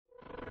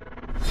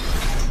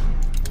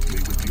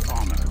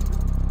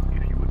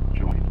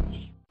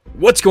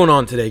What's going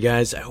on today,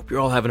 guys? I hope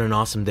you're all having an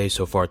awesome day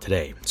so far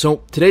today.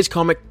 So, today's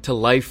comic to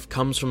life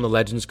comes from the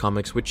Legends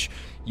comics, which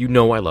you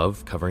know I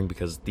love covering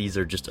because these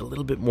are just a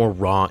little bit more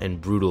raw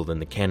and brutal than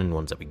the canon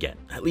ones that we get,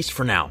 at least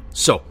for now.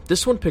 So,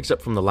 this one picks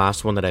up from the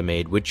last one that I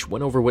made, which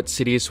went over what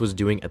Sidious was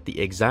doing at the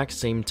exact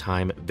same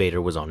time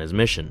Vader was on his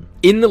mission.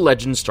 In the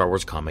Legends Star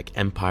Wars comic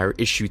Empire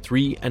issue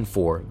 3 and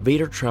 4,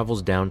 Vader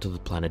travels down to the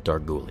planet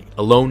Darguli,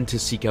 alone to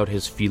seek out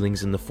his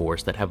feelings in the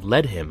Force that have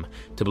led him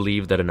to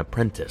believe that an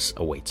apprentice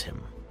awaits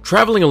him.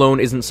 Traveling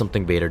alone isn't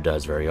something Vader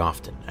does very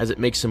often, as it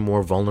makes him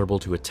more vulnerable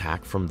to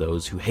attack from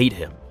those who hate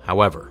him.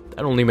 However,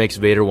 that only makes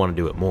Vader want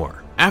to do it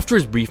more. After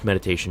his brief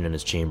meditation in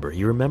his chamber,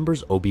 he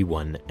remembers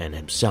Obi-Wan and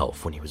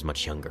himself when he was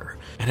much younger,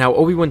 and how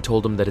Obi-Wan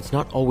told him that it's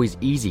not always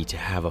easy to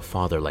have a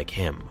father like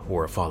him,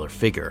 or a father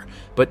figure,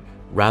 but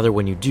rather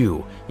when you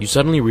do, you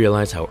suddenly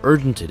realize how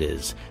urgent it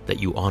is that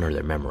you honor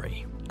their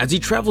memory. As he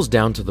travels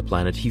down to the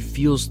planet, he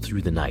feels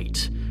through the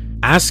night,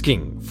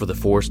 asking for the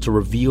Force to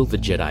reveal the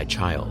Jedi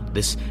child,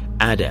 this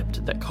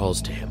adept that calls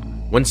to him,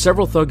 when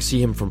several thugs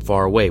see him from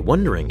far away,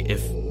 wondering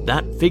if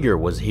that figure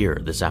was here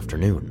this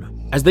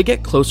afternoon. As they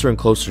get closer and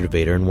closer to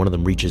Vader and one of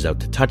them reaches out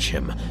to touch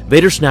him,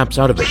 Vader snaps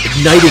out of it,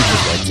 igniting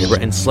his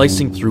lightsaber and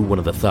slicing through one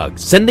of the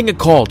thugs, sending a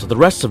call to the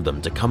rest of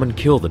them to come and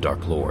kill the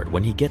Dark Lord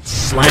when he gets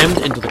slammed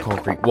into the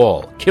concrete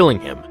wall, killing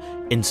him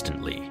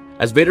instantly.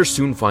 As Vader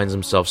soon finds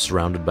himself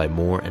surrounded by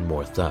more and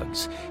more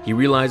thugs, he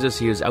realizes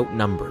he is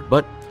outnumbered,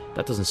 but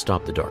that doesn't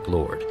stop the Dark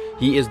Lord.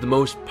 He is the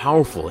most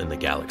powerful in the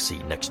galaxy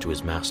next to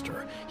his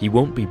master. He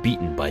won't be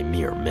beaten by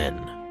mere men.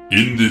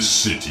 In this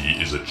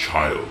city is a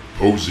child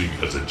posing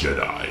as a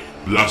Jedi,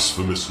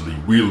 blasphemously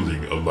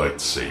wielding a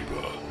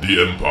lightsaber.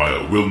 The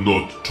Empire will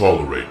not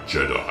tolerate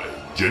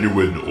Jedi,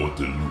 genuine or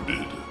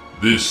deluded.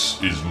 This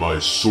is my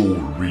sole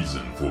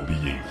reason for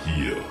being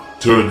here.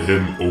 Turn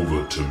him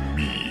over to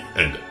me,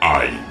 and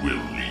I will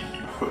leave.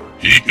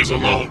 He is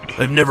alone.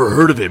 I've never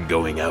heard of him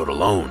going out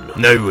alone.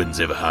 No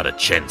one's ever had a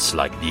chance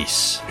like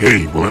this.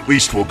 Hey, well at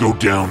least we'll go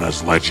down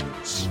as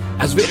legends.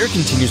 As Vader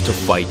continues to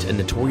fight, a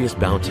notorious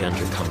bounty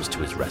hunter comes to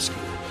his rescue,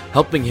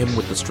 helping him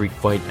with the street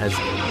fight as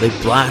they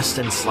blast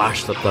and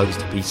slash the thugs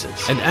to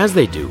pieces. And as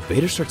they do,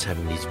 Vader starts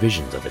having these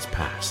visions of his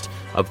past,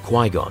 of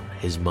Qui-Gon,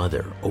 his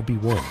mother,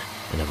 Obi-Wan,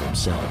 and of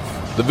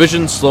himself. The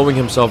visions slowing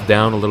himself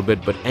down a little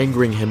bit, but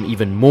angering him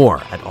even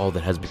more at all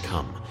that has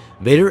become.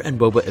 Vader and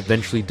Boba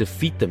eventually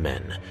defeat the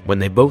men when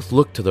they both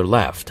look to their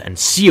left and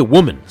see a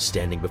woman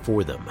standing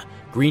before them,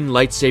 green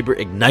lightsaber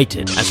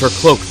ignited as her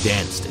cloak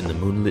danced in the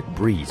moonlit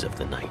breeze of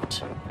the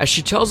night. As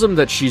she tells him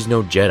that she's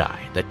no Jedi,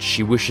 that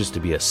she wishes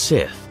to be a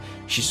Sith,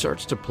 she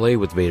starts to play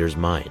with Vader's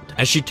mind,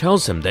 as she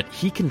tells him that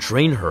he can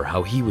train her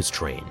how he was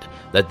trained,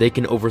 that they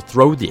can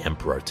overthrow the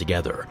Emperor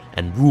together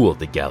and rule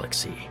the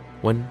galaxy.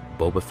 When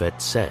Boba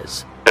Fett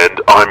says,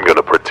 "And I'm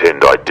gonna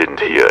pretend I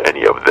didn't hear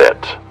any of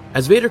that."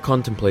 As Vader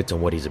contemplates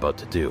on what he's about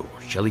to do,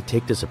 shall he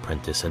take this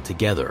apprentice and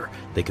together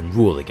they can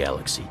rule the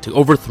galaxy, to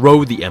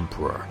overthrow the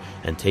Emperor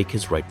and take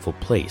his rightful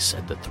place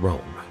at the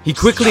throne? He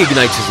quickly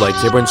ignites his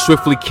lightsaber and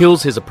swiftly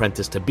kills his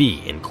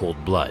apprentice-to-be in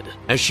cold blood.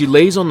 As she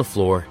lays on the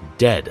floor,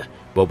 dead,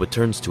 Boba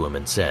turns to him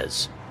and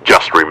says,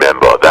 "Just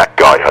remember, that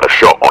guy had a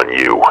shot on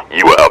you.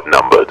 You were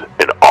outnumbered,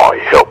 and I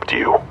helped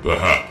you."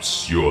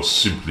 Perhaps you're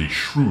simply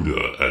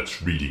shrewder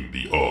at reading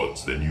the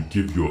odds than you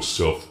give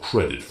yourself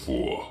credit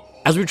for.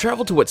 As we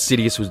travel to what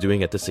Sidious was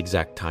doing at this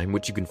exact time,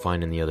 which you can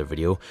find in the other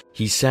video,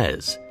 he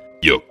says,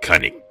 "Your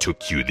cunning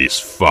took you this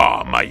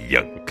far, my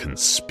young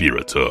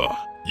conspirator.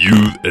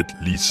 You've at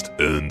least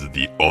earned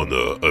the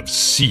honor of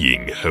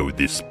seeing how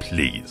this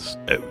plays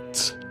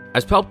out."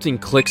 As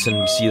Palpatine clicks and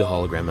we see the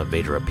hologram of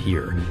Vader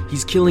appear,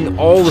 he's killing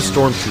all the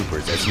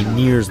stormtroopers as he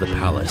nears the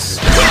palace,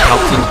 when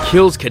Palpatine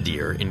kills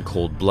Kadir in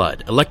cold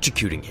blood,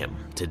 electrocuting him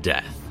to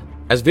death.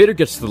 As Vader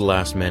gets to the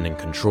last man in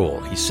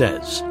control, he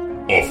says,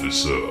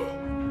 "Officer,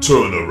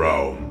 turn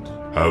around.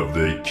 Have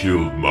they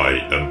killed my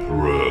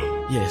Emperor?"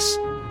 "Yes."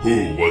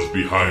 "Who was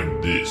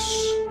behind this?"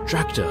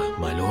 "Drakta,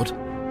 my lord."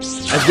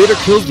 As Vader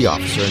kills the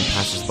officer and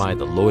passes by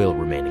the loyal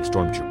remaining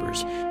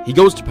stormtroopers, he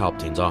goes to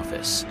Palpatine's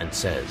office and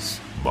says,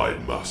 "My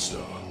master."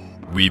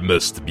 We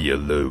must be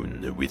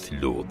alone with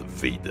Lord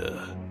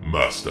Vader.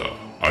 "Master,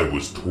 I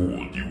was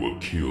told you were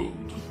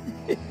killed."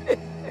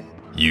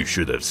 You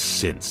should have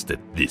sensed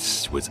that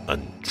this was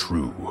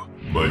untrue.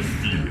 "My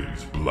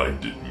feelings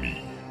blinded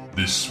me.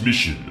 This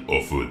mission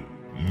offered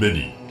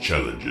many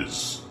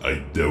challenges.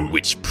 I doubt..."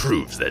 Which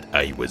proves that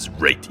I was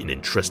right in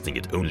entrusting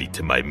it only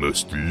to my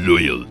most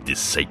loyal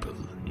disciple.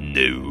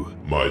 No.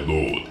 "My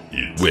lord,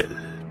 it..." Well,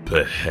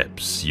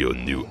 perhaps your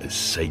new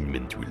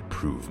assignment will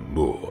prove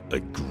more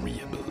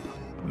agreeable.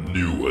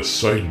 "New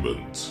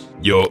assignment?"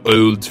 Your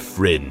old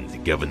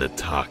friend, Governor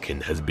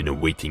Tarkin, has been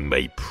awaiting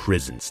my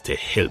presence to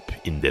help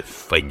in the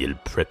final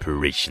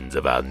preparations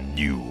of our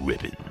new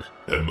weapon.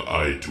 "Am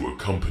I to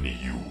accompany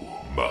you,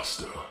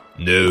 master?"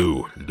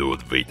 No,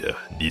 Lord Vader,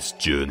 this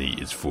journey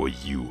is for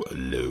you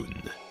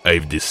alone.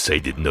 I've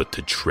decided not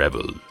to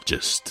travel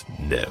just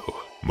now.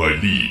 "My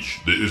liege,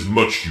 there is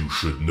much you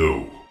should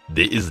know.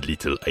 There is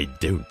little I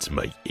don't,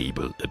 my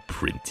able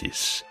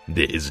apprentice.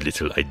 There is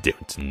little I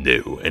don't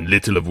know, and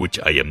little of which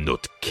I am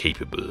not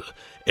capable.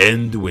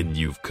 And when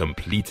you've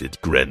completed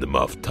Grand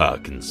Moff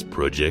Tarkin's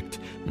project,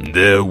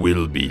 there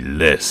will be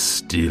less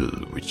still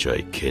which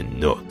I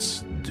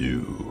cannot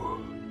do.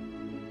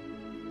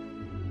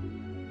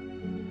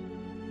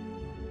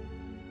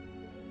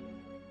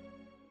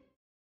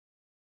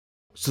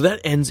 So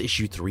that ends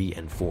issue 3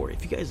 and 4.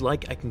 If you guys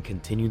like, I can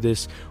continue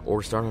this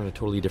or start on a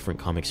totally different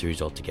comic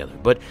series altogether.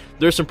 But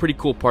there's some pretty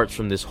cool parts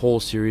from this whole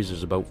series.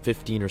 There's about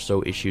 15 or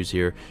so issues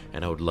here,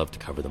 and I would love to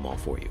cover them all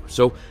for you.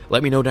 So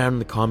let me know down in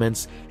the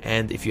comments,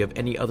 and if you have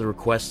any other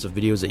requests of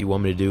videos that you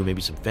want me to do,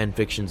 maybe some fan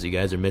fictions that you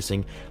guys are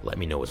missing, let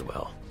me know as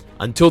well.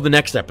 Until the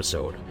next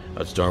episode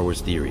of Star Wars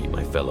Theory,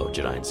 my fellow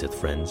Jedi and Sith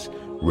friends,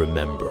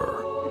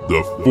 remember,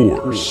 The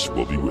Force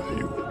will be with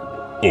you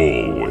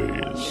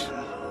always.